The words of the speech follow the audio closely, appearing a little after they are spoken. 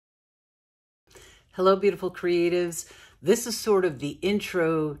Hello, beautiful creatives. This is sort of the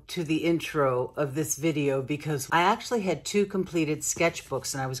intro to the intro of this video because I actually had 2 completed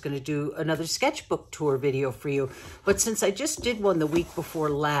sketchbooks and I was going to do another sketchbook tour video for you. But since I just did one the week before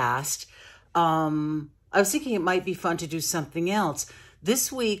last, I was thinking it might be fun to do something else.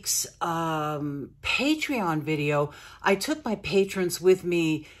 This week's Patreon video, I took my patrons with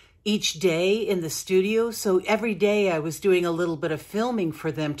me each day in the studio. So every day I was doing a little bit of filming for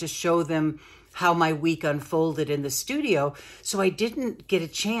them to show them how my week unfolded in the studio. So I didn't get a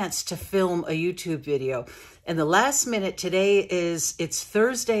chance to film a YouTube video. And the last minute today it's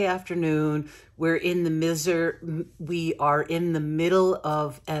Thursday afternoon. We are in the middle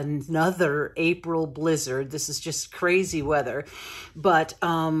of another April blizzard. This is just crazy weather. But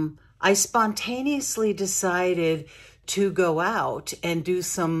I spontaneously decided to go out and do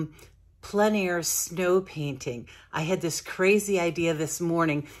some plein air snow painting. I had this crazy idea this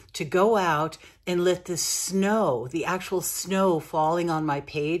morning to go out and let the snow, the actual snow falling on my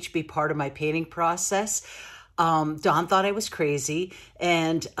page, be part of my painting process. Don thought I was crazy,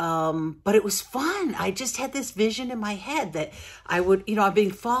 and but it was fun. I just had this vision in my head that I would, I've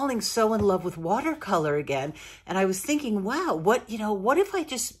been falling so in love with watercolor again, and I was thinking, wow, what if I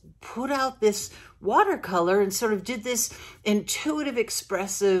just put out this watercolor and sort of did this intuitive,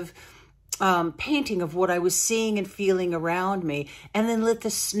 expressive painting of what I was seeing and feeling around me, and then let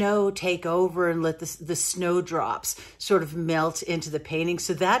the snow take over and let the snowdrops sort of melt into the painting.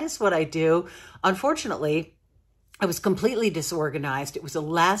 So that is what I do. Unfortunately, I was completely disorganized. It was a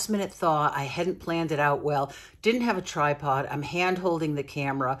last minute thought. I hadn't planned it out well. Didn't have a tripod. I'm hand holding the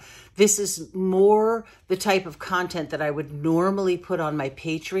camera. This is more the type of content that I would normally put on my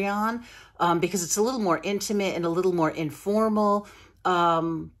Patreon because it's a little more intimate and a little more informal.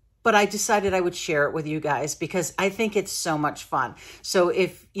 But I decided I would share it with you guys because I think it's so much fun. So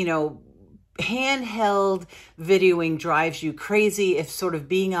if, handheld videoing drives you crazy, if sort of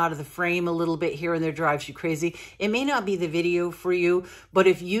being out of the frame a little bit here and there drives you crazy, it may not be the video for you. But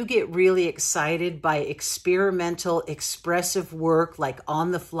if you get really excited by experimental, expressive work, like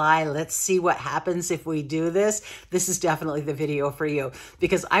on the fly, let's see what happens if we do this, this is definitely the video for you.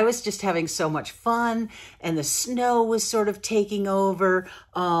 Because I was just having so much fun and the snow was sort of taking over.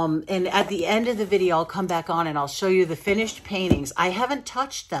 And at the end of the video, I'll come back on and I'll show you the finished paintings. I haven't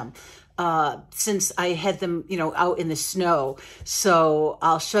touched them since I had them, out in the snow. So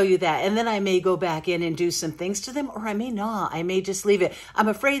I'll show you that. And then I may go back in and do some things to them, or I may not. I may just leave it. I'm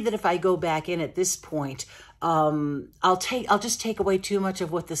afraid that if I go back in at this point, I'll just take away too much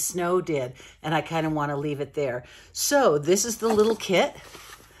of what the snow did. And I kind of want to leave it there. So this is the little kit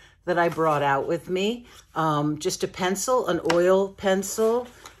that I brought out with me. Just a pencil, an oil pencil,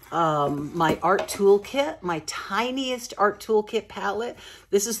 my art toolkit, my tiniest art toolkit palette.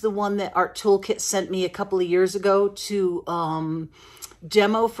 This is the one that Art Toolkit sent me a couple of years ago to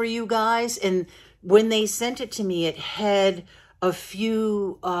demo for you guys. And when they sent it to me, it had a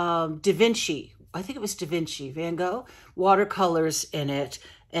few Da Vinci, I think it was Da Vinci, Van Gogh, watercolors in it.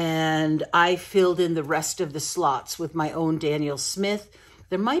 And I filled in the rest of the slots with my own Daniel Smith.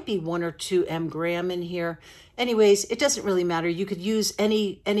 There might be 1 or 2 M. Graham in here. Anyways, it doesn't really matter. You could use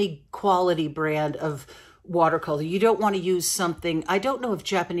any quality brand of watercolor. You don't want to use something, I don't know if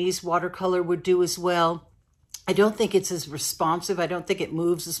Japanese watercolor would do as well. I don't think it's as responsive. I don't think it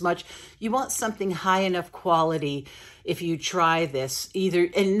moves as much. You want something high enough quality if you try this.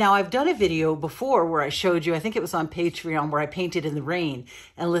 And now I've done a video before where I showed you, I think it was on Patreon, where I painted in the rain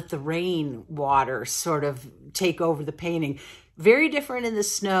and let the rain water sort of take over the painting. Very different in the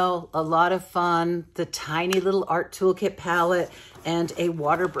snow, a lot of fun. The tiny little Art Toolkit palette and a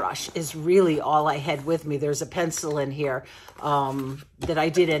water brush is really all I had with me. There's a pencil in here that I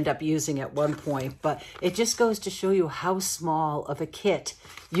did end up using at one point, but it just goes to show you how small of a kit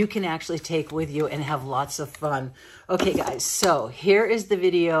you can actually take with you and have lots of fun. Okay, guys, so here is the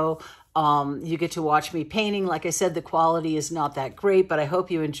video. You get to watch me painting. Like I said, the quality is not that great, but I hope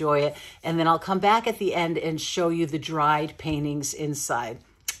you enjoy it. And then I'll come back at the end and show you the dried paintings inside.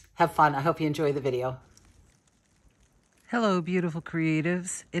 Have fun. I hope you enjoy the video. Hello, beautiful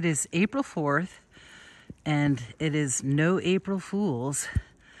creatives. It is April 4th, and it is no April Fools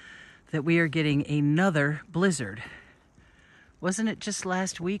that we are getting another blizzard. Wasn't it just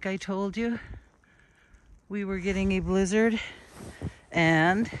last week I told you we were getting a blizzard?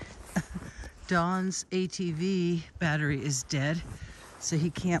 And Don's ATV battery is dead, so he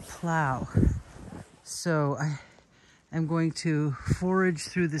can't plow. So I'm going to forage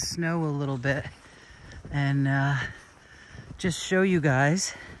through the snow a little bit and just show you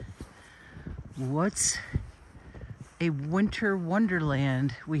guys what's a winter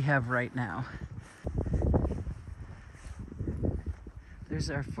wonderland we have right now. There's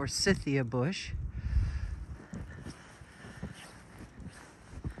our forsythia bush.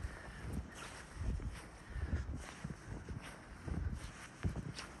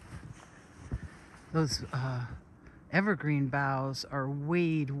 Those evergreen boughs are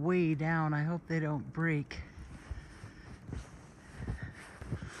weighed way down. I hope they don't break.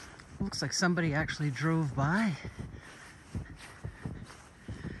 Looks like somebody actually drove by.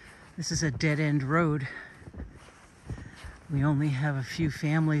 This is a dead-end road. We only have a few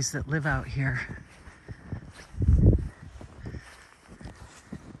families that live out here.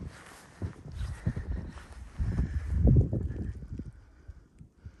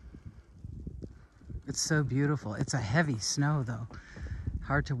 It's so beautiful. It's a heavy snow though.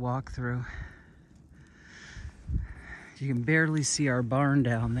 Hard to walk through. You can barely see our barn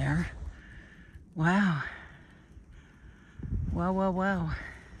down there. Wow. Wow, wow, wow.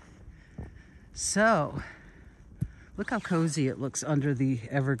 So, look how cozy it looks under the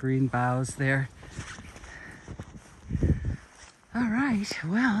evergreen boughs there. All right,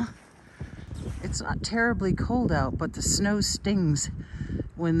 well, it's not terribly cold out, but the snow stings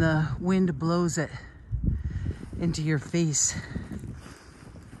when the wind blows it into your face.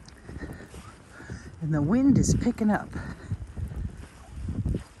 And the wind is picking up.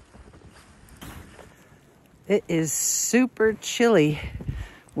 It is super chilly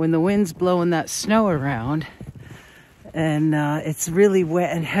when the wind's blowing that snow around, and it's really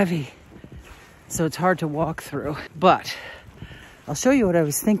wet and heavy, so it's hard to walk through. But I'll show you what I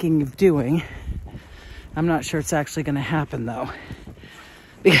was thinking of doing. I'm not sure it's actually going to happen though,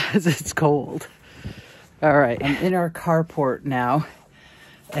 because it's cold. All right, I'm in our carport now,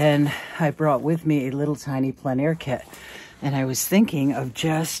 and I brought with me a little tiny plein air kit, and I was thinking of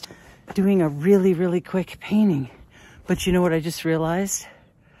just doing a really, really quick painting. But you know what I just realized?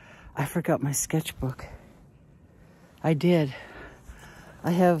 I forgot my sketchbook. I did.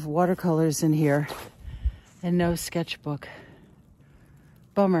 I have watercolors in here and no sketchbook.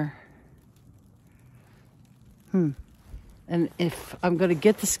 Bummer. And if I'm gonna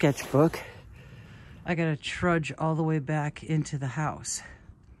get the sketchbook, I gotta trudge all the way back into the house.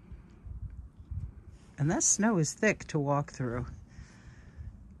 And that snow is thick to walk through.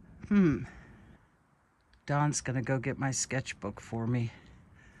 Dawn's gonna go get my sketchbook for me.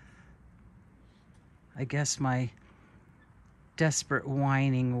 I guess my desperate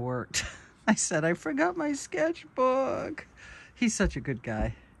whining worked. I said, I forgot my sketchbook. He's such a good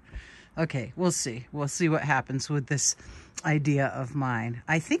guy. Okay, we'll see. We'll see what happens with this idea of mine.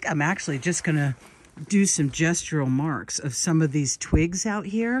 I think I'm actually just gonna do some gestural marks of some of these twigs out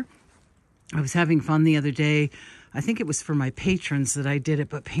here. I was having fun the other day. I think it was for my patrons that I did it,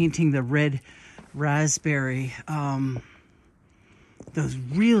 but painting the red raspberry, those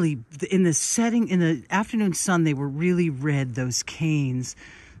really, in the setting, in the afternoon sun, they were really red, those canes.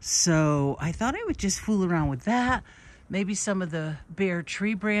 So I thought I would just fool around with that. Maybe some of the bare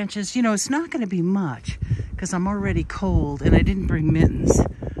tree branches. You know, it's not going to be much because I'm already cold and I didn't bring mittens.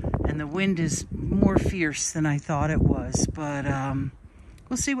 And the wind is more fierce than I thought it was. But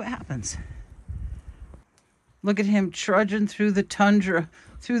we'll see what happens. Look at him trudging through the tundra,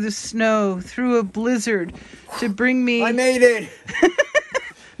 through the snow, through a blizzard to bring me... I made it!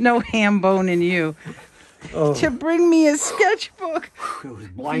 No ham bone in you. Oh. To bring me a sketchbook. It was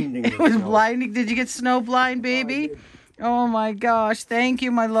blinding. It was blinding. Did you get snow blind, baby? Oh my gosh. Thank you,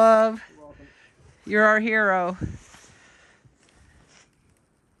 my love. You're our hero.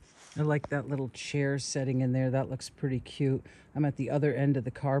 I like that little chair setting in there. That looks pretty cute. I'm at the other end of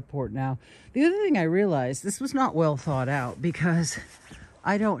the carport now. The other thing I realized, this was not well thought out because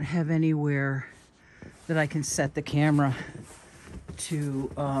I don't have anywhere that I can set the camera to,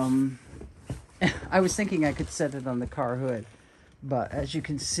 I was thinking I could set it on the car hood, but as you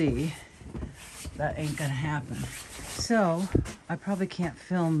can see, that ain't gonna happen. So I probably can't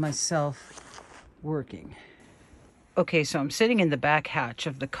film myself working. Okay, so I'm sitting in the back hatch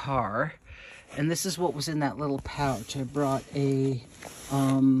of the car, and this is what was in that little pouch. I brought a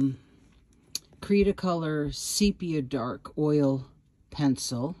Cretacolor Sepia Dark oil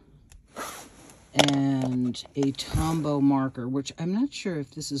pencil and a Tombow marker, which I'm not sure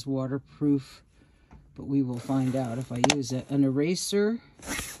if this is waterproof, but we will find out if I use it. An eraser,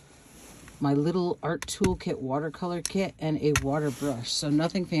 my little art toolkit watercolor kit, and a water brush. So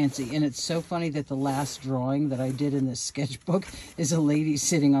nothing fancy. And it's so funny that the last drawing that I did in this sketchbook is a lady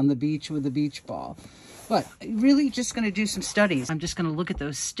sitting on the beach with a beach ball. But really just going to do some studies. I'm just going to look at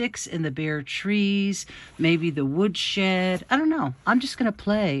those sticks in the bare trees, maybe the woodshed. I don't know. I'm just going to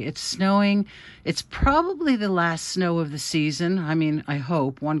play. It's snowing. It's probably the last snow of the season. I mean, I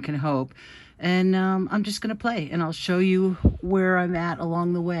hope. One can hope. And I'm just going to play, and I'll show you where I'm at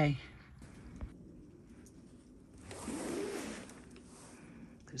along the way.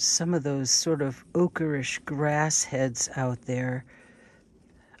 There's some of those sort of ochreish grass heads out there.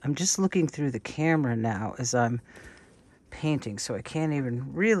 I'm just looking through the camera now as I'm painting, so I can't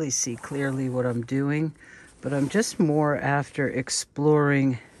even really see clearly what I'm doing, but I'm just more after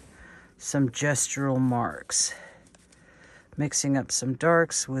exploring some gestural marks. Mixing up some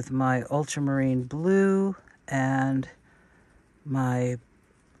darks with my ultramarine blue and my,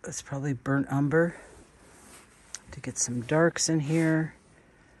 it's probably burnt umber, to get some darks in here.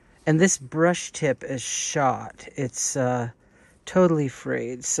 And this brush tip is shot. It's totally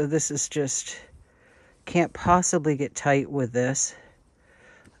frayed, so this is just, can't possibly get tight with this.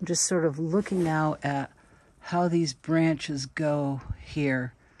 I'm just sort of looking now at how these branches go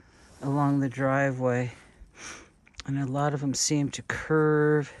here along the driveway. And a lot of them seem to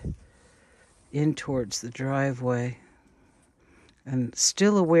curve in towards the driveway. And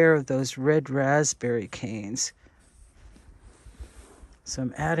still aware of those red raspberry canes. So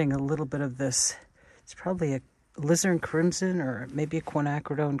I'm adding a little bit of this. It's probably a alizarin crimson or maybe a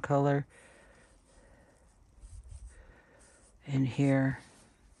quinacridone color in here.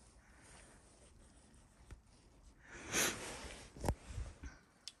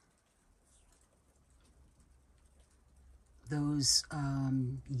 Those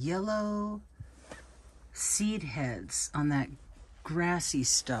yellow seed heads on that grassy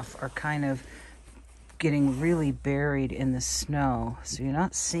stuff are kind of getting really buried in the snow, so you're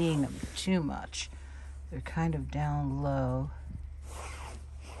not seeing them too much. They're kind of down low.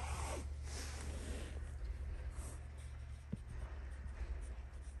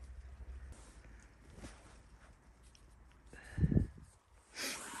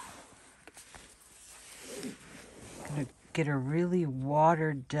 Gonna get a really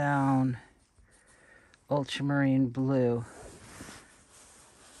watered down ultramarine blue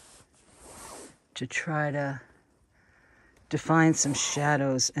to try to define some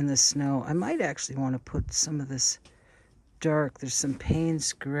shadows in the snow. I might actually want to put some of this dark. There's some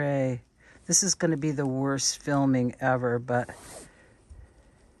Payne's gray. This is going to be the worst filming ever, but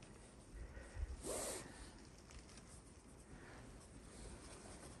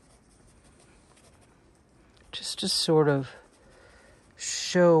just to sort of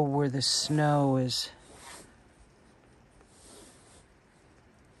show where the snow is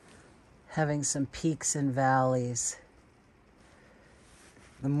having some peaks and valleys.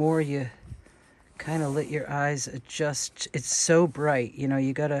 The more you kind of let your eyes adjust, it's so bright, you know,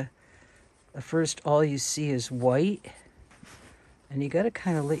 you gotta, at first all you see is white, and you gotta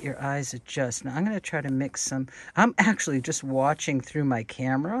kind of let your eyes adjust. Now I'm gonna try to mix some, I'm actually just watching through my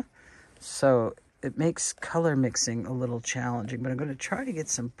camera, so it makes color mixing a little challenging, but I'm gonna try to get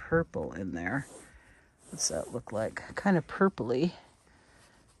some purple in there. What's that look like? Kind of purpley.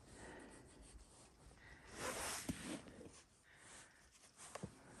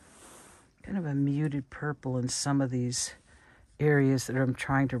 Kind of a muted purple in some of these areas that I'm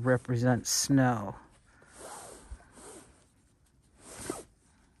trying to represent snow.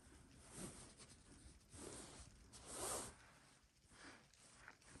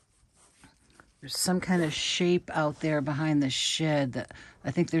 There's some kind of shape out there behind the shed that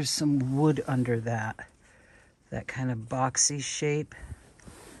I think there's some wood under that. That kind of boxy shape.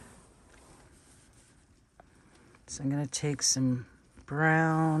 So I'm going to take some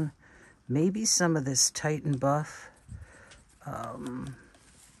brown, maybe some of this Titan Buff.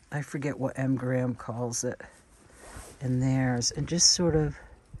 I forget what M. Graham calls it in theirs. And just sort of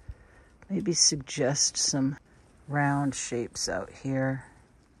maybe suggest some round shapes out here.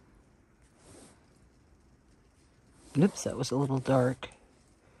 Oops, that was a little dark.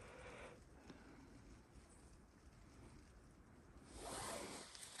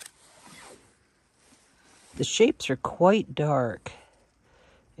 The shapes are quite dark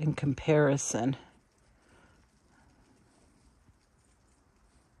in comparison.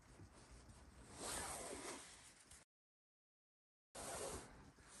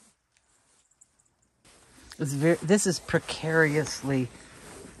 This is precariously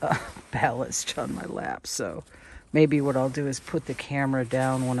balanced on my lap, so maybe what I'll do is put the camera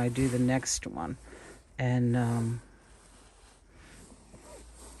down when I do the next one. And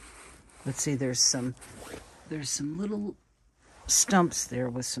let's see, there's some little stumps there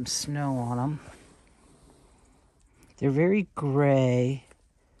with some snow on them. They're very gray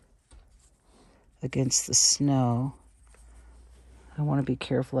against the snow. I want to be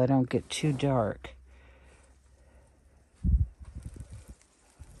careful I don't get too dark.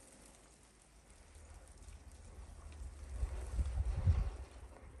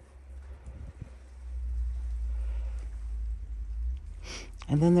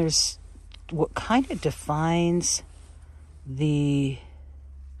 And then there's what kind of defines the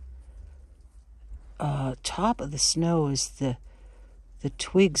top of the snow is the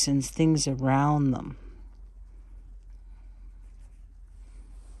twigs and things around them.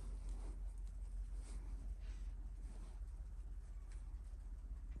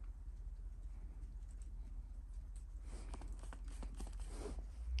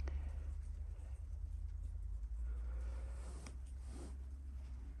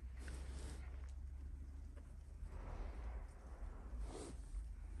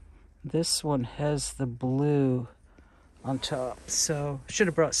 This one has the blue on top, so should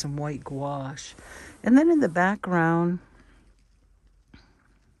have brought some white gouache. And then in the background,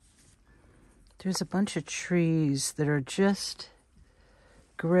 there's a bunch of trees that are just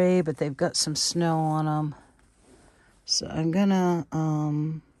gray, but they've got some snow on them. So I'm gonna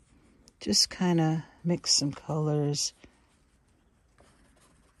just kind of mix some colors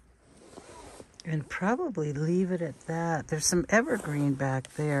and probably leave it at that. There's some evergreen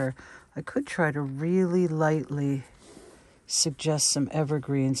back there. I could try to really lightly suggest some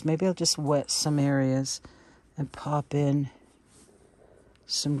evergreens. Maybe I'll just wet some areas and pop in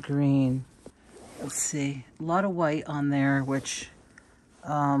some green. Let's see. A lot of white on there, which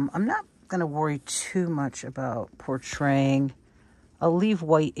I'm not going to worry too much about portraying. I'll leave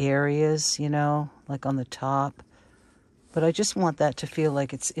white areas, you know, like on the top. But I just want that to feel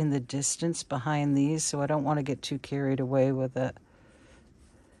like it's in the distance behind these, so I don't want to get too carried away with it.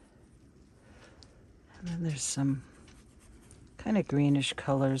 And then there's some kind of greenish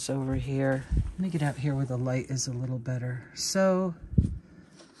colors over here. Let me get out here where the light is a little better. So,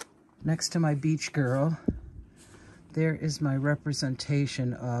 next to my beach girl, there is my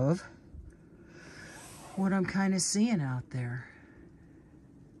representation of what I'm kind of seeing out there.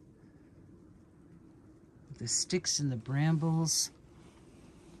 The sticks and the brambles.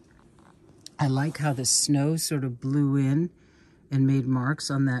 I like how the snow sort of blew in and made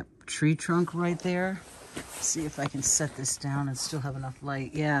marks on that tree trunk right there. Let's see if I can set this down and still have enough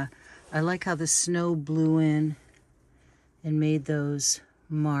light. Yeah, I like how the snow blew in and made those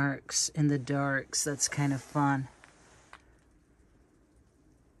marks in the darks. That's kind of fun.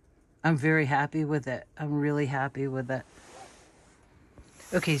 I'm very happy with it. I'm really happy with it.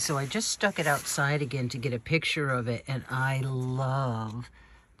 Okay, so I just stuck it outside again to get a picture of it, and I love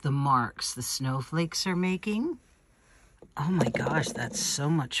the marks the snowflakes are making. Oh my gosh, that's so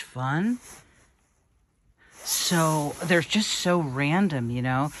much fun. So they're just so random, you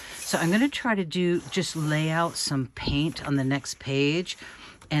know. So I'm going to try to just lay out some paint on the next page,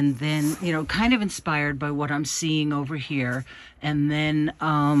 and then, you know, kind of inspired by what I'm seeing over here. And then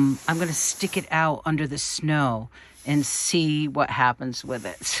I'm going to stick it out under the snow and see what happens with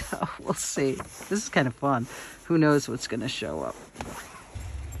it. So we'll see. This is kind of fun. Who knows what's going to show up.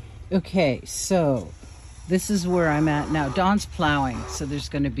 Okay, so this is where I'm at now. Dawn's plowing, so there's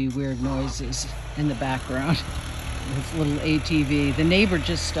going to be weird noises in the background. This little ATV. The neighbor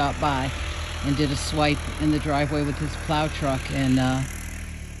just stopped by and did a swipe in the driveway with his plow truck and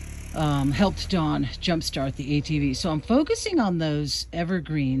helped Dawn jumpstart the ATV. So I'm focusing on those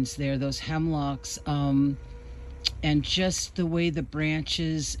evergreens there, those hemlocks, and just the way the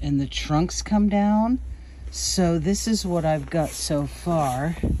branches and the trunks come down. So this is what I've got so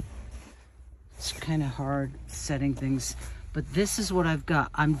far. It's kind of hard setting things, but this is what I've got.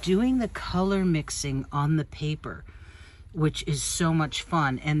 I'm doing the color mixing on the paper, which is so much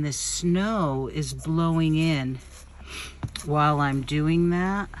fun. And the snow is blowing in while I'm doing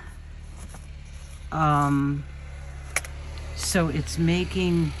that. So it's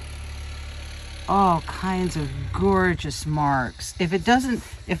making all kinds of gorgeous marks.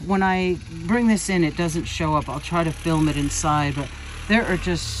 If when I bring this in, it doesn't show up, I'll try to film it inside, but there are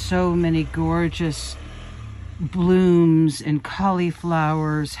just so many gorgeous blooms and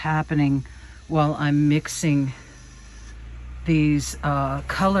cauliflowers happening while I'm mixing these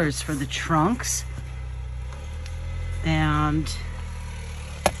colors for the trunks. And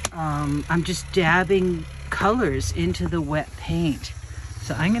I'm just dabbing colors into the wet paint.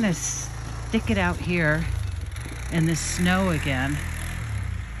 So I'm gonna stick it out here in the snow again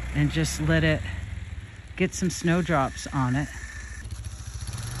and just let it get some snowdrops on it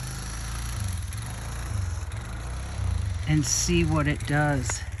and see what it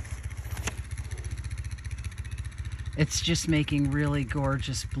does. It's just making really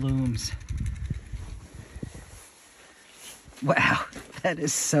gorgeous blooms. Wow, that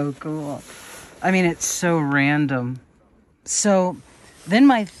is so cool. I mean, it's so random. So then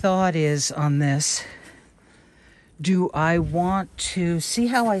my thought is on this, do I want to see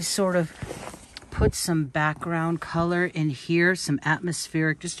how I sort of put some background color in here, some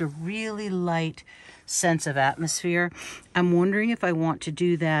atmospheric, just a really light sense of atmosphere. I'm wondering if I want to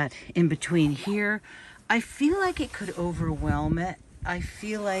do that in between here. I feel like it could overwhelm it. I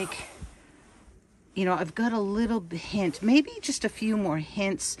feel like, you know, I've got a little hint, maybe just a few more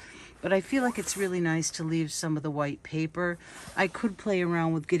hints, but I feel like it's really nice to leave some of the white paper. I could play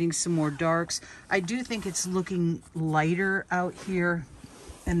around with getting some more darks. I do think it's looking lighter out here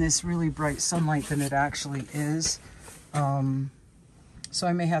in this really bright sunlight than it actually is. So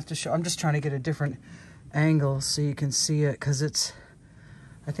I may have to show, I'm just trying to get a different angle so you can see it, because it's,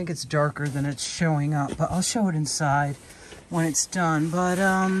 I think it's darker than it's showing up, but I'll show it inside when it's done. But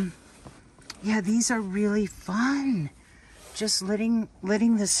yeah, these are really fun. Just letting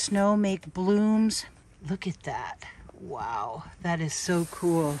the snow make blooms. Look at that. Wow, that is so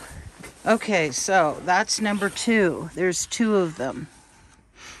cool. Okay, so that's number 2. There's 2 of them.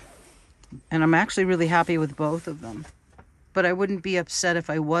 And I'm actually really happy with both of them. But I wouldn't be upset if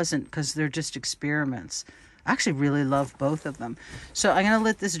I wasn't, because they're just experiments. I actually really love both of them. So I'm going to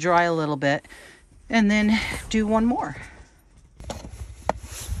let this dry a little bit and then do one more.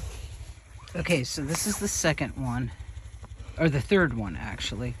 Okay, so this is the second one, or the third one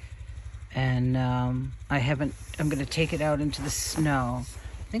actually. And I'm going to take it out into the snow.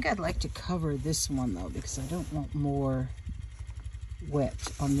 I think I'd like to cover this one though, because I don't want more wet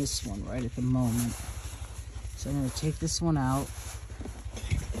on this one right at the moment. So I'm going to take this one out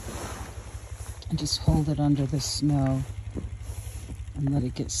and just hold it under the snow and let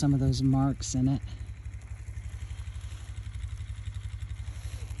it get some of those marks in it.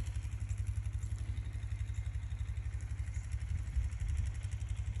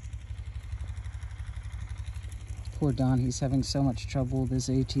 Poor Don, he's having so much trouble with his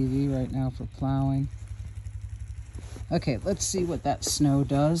ATV right now for plowing. Okay, let's see what that snow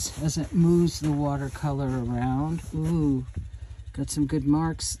does as it moves the watercolor around. Ooh, got some good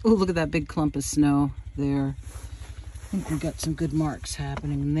marks. Oh, look at that big clump of snow there. I think we got some good marks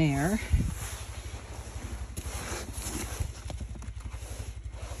happening there.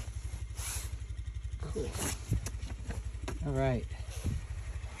 Cool. All right.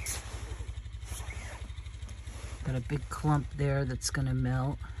 Got a big clump there that's gonna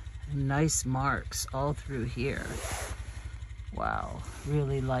melt. Nice marks all through here. Wow,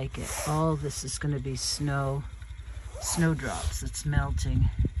 really like it. All this is gonna be snowdrops that's melting.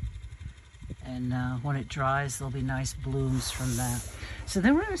 And when it dries, there'll be nice blooms from that. So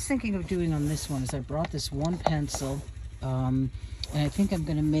then what I was thinking of doing on this one is I brought this one pencil, and I think I'm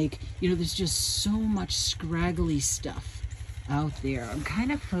gonna make, you know, there's just so much scraggly stuff out there. I'm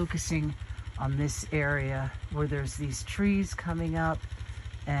kind of focusing on this area where there's these trees coming up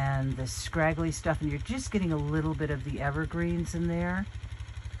and the scraggly stuff, and you're just getting a little bit of the evergreens in there.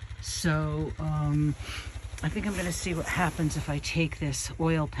 So I think I'm gonna see what happens if I take this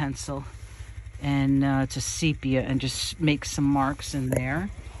oil pencil and it's a sepia and just make some marks in there.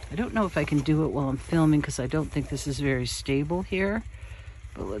 I don't know if I can do it while I'm filming because I don't think this is very stable here,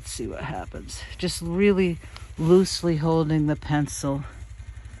 but let's see what happens. Just really loosely holding the pencil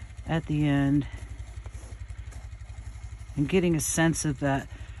at the end and getting a sense of that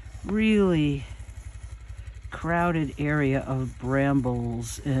really crowded area of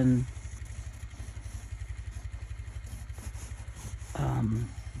brambles and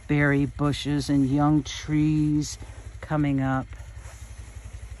berry bushes and young trees coming up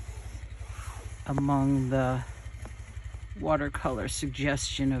among the watercolor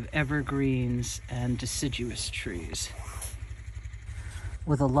suggestion of evergreens and deciduous trees.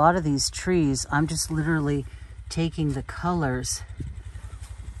 With a lot of these trees, I'm just literally taking the colors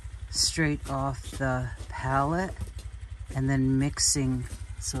straight off the palette and then mixing.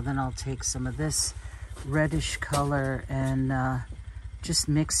 So then I'll take some of this reddish color and just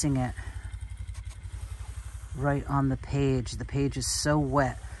mixing it right on the page. The page is so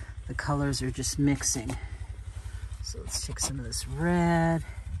wet, the colors are just mixing. So let's take some of this red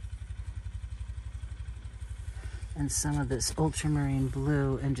and some of this ultramarine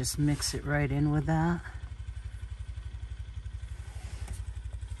blue and just mix it right in with that.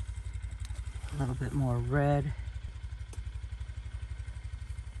 A little bit more red.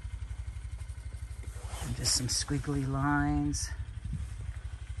 And just some squiggly lines.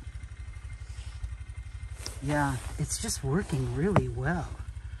 Yeah, it's just working really well.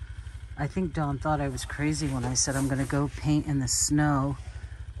 I think Dawn thought I was crazy when I said I'm gonna go paint in the snow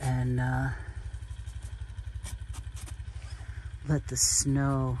and let the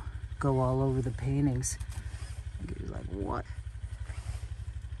snow go all over the paintings. I think he was like, what?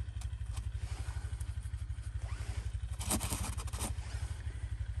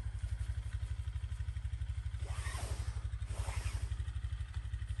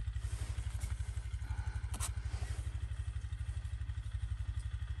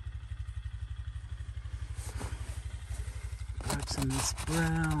 grab some of this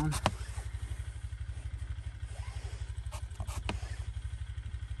brown.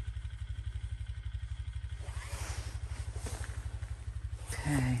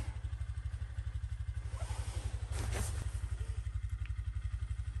 Okay.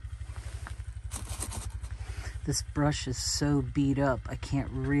 This brush is so beat up, I can't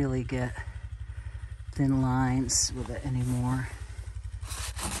really get thin lines with it anymore.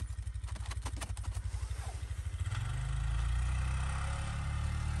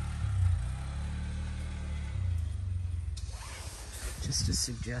 Just a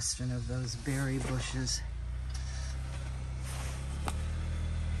suggestion of those berry bushes.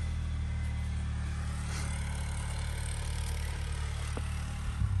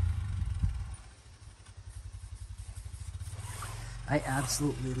 I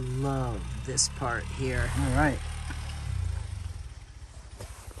absolutely love this part here. All right.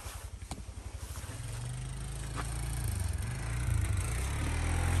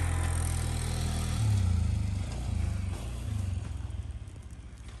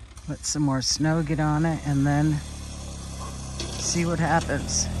 Let some more snow get on it and then see what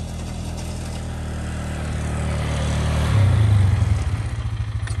happens.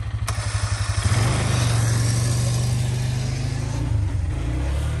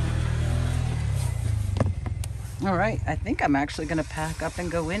 All right, I think I'm actually gonna pack up and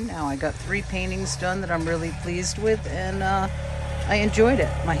go in now. I got 3 paintings done that I'm really pleased with, and I enjoyed it.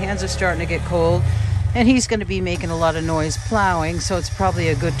 My hands are starting to get cold, and he's gonna be making a lot of noise plowing, so it's probably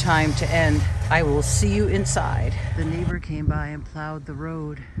a good time to end. I will see you inside. The neighbor came by and plowed the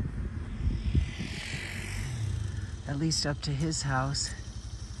road, at least up to his house,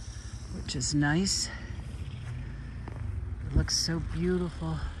 which is nice. It looks so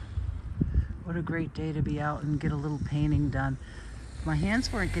beautiful. What a great day to be out and get a little painting done. If my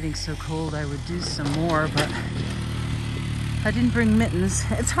hands weren't getting so cold, I would do some more, but I didn't bring mittens.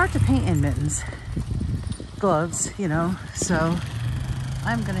 It's hard to paint in mittens. Gloves, you know, so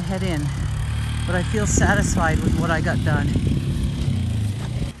I'm gonna head in. But I feel satisfied with what I got done.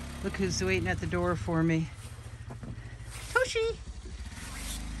 Look who's waiting at the door for me. Toshi!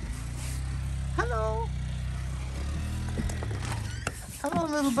 Hello! Hello,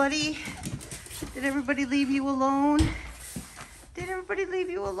 little buddy. Did everybody leave you alone? Did everybody leave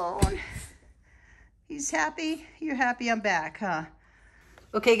you alone? He's happy? You're happy I'm back, huh?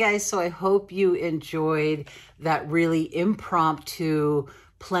 Okay, guys, so I hope you enjoyed that really impromptu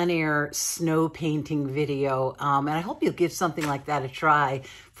plein air snow painting video. And I hope you'll give something like that a try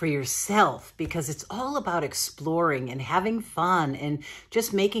for yourself, because it's all about exploring and having fun and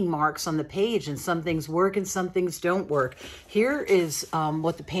just making marks on the page. And some things work and some things don't work. Here is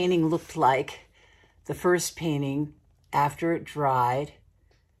what the painting looked like. The first painting after it dried.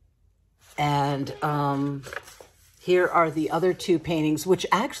 And here are the other 2 paintings, which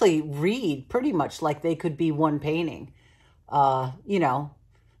actually read pretty much like they could be one painting. You know,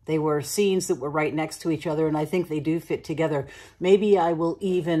 they were scenes that were right next to each other, and I think they do fit together. Maybe I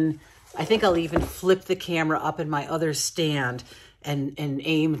think I'll even flip the camera up in my other stand and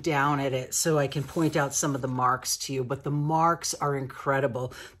aim down at it so I can point out some of the marks to you. But the marks are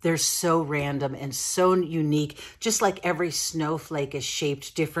incredible. They're so random and so unique. Just like every snowflake is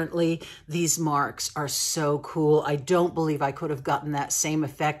shaped differently, these marks are so cool. I don't believe I could have gotten that same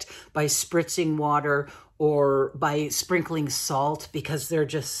effect by spritzing water or by sprinkling salt, because they're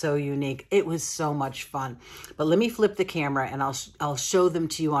just so unique. It was so much fun. But let me flip the camera and I'll show them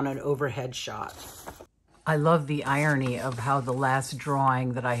to you on an overhead shot. I love the irony of how the last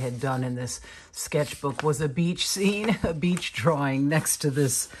drawing that I had done in this sketchbook was a beach scene, a beach drawing next to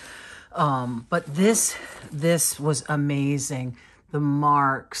this. But this was amazing. The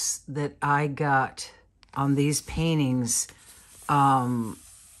marks that I got on these paintings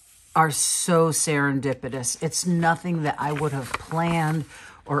are so serendipitous. It's nothing that I would have planned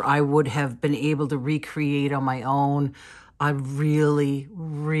or I would have been able to recreate on my own. I really,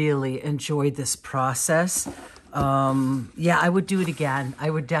 really enjoyed this process. Yeah, I would do it again.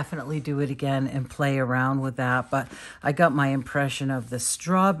 I would definitely do it again and play around with that. But I got my impression of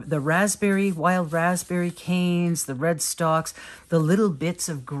the raspberry, wild raspberry canes, the red stalks, the little bits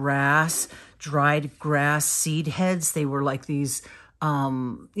of grass, dried grass seed heads. They were like these,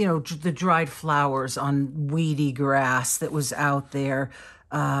 you know, the dried flowers on weedy grass that was out there.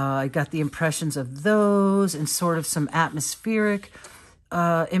 I got the impressions of those and sort of some atmospheric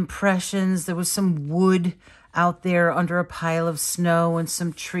impressions. There was some wood out there under a pile of snow and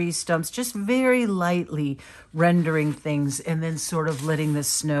some tree stumps, just very lightly rendering things and then sort of letting the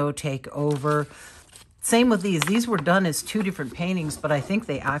snow take over. Same with these. These were done as two different paintings, but I think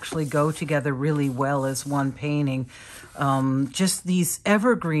they actually go together really well as one painting. Just these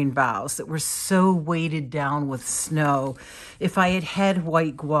evergreen boughs that were so weighted down with snow. If I had had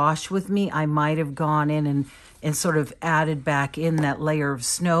white gouache with me, I might have gone in and sort of added back in that layer of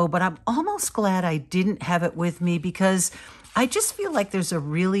snow, but I'm almost glad I didn't have it with me because I just feel like there's a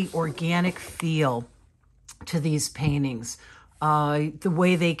really organic feel to these paintings. The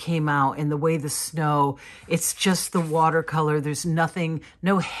way they came out and the way the snow, it's just the watercolor. There's nothing,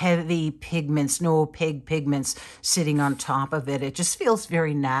 no heavy pigments, no opaque pigments sitting on top of it. It just feels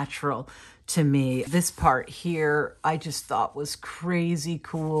very natural to me. This part here, I just thought was crazy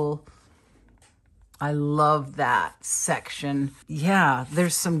cool. I love that section. Yeah,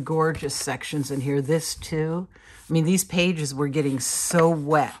 there's some gorgeous sections in here. This too. I mean, these pages were getting so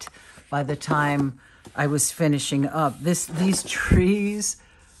wet by the time I was finishing up. These trees,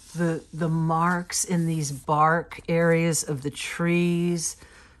 the marks in these bark areas of the trees.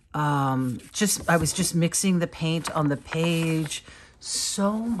 I was just mixing the paint on the page.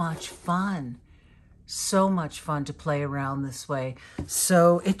 So much fun. So much fun to play around this way.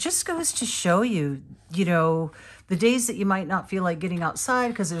 So it just goes to show you, you know, the days that you might not feel like getting outside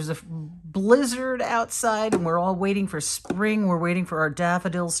because there's a blizzard outside and we're all waiting for spring. We're waiting for our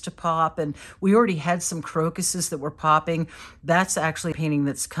daffodils to pop, and we already had some crocuses that were popping. That's actually a painting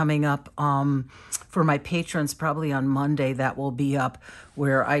that's coming up for my patrons probably on Monday. That will be up,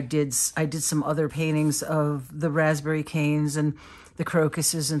 where I did some other paintings of the raspberry canes and the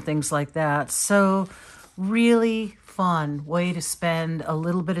crocuses and things like that. So really fun way to spend a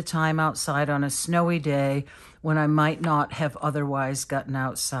little bit of time outside on a snowy day when I might not have otherwise gotten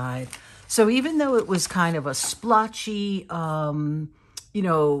outside. So even though it was kind of a splotchy, you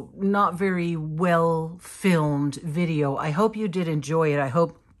know, not very well filmed video, I hope you did enjoy it. I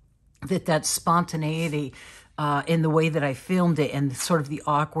hope that spontaneity in the way that I filmed it and sort of the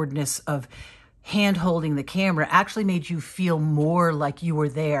awkwardness of hand holding the camera actually made you feel more like you were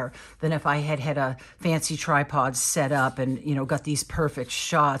there than if I had had a fancy tripod set up and, you know, got these perfect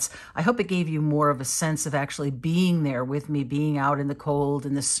shots. I hope it gave you more of a sense of actually being there with me, being out in the cold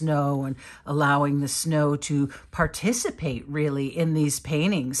and the snow and allowing the snow to participate really in these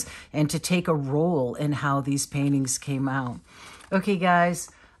paintings and to take a role in how these paintings came out. Okay,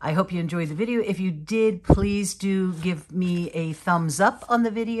 guys. I hope you enjoyed the video. If you did, please do give me a thumbs up on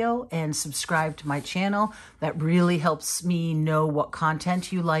the video and subscribe to my channel. That really helps me know what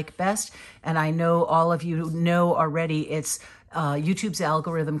content you like best. And I know all of you know already it's YouTube's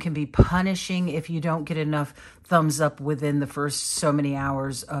algorithm can be punishing if you don't get enough thumbs up within the first so many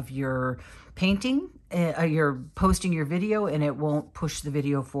hours of your painting. You're posting your video and it won't push the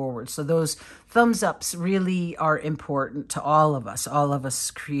video forward. So those thumbs ups really are important to all of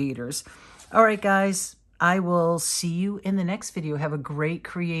us creators. All right, guys, I will see you in the next video. Have a great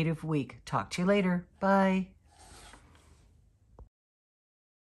creative week. Talk to you later. Bye.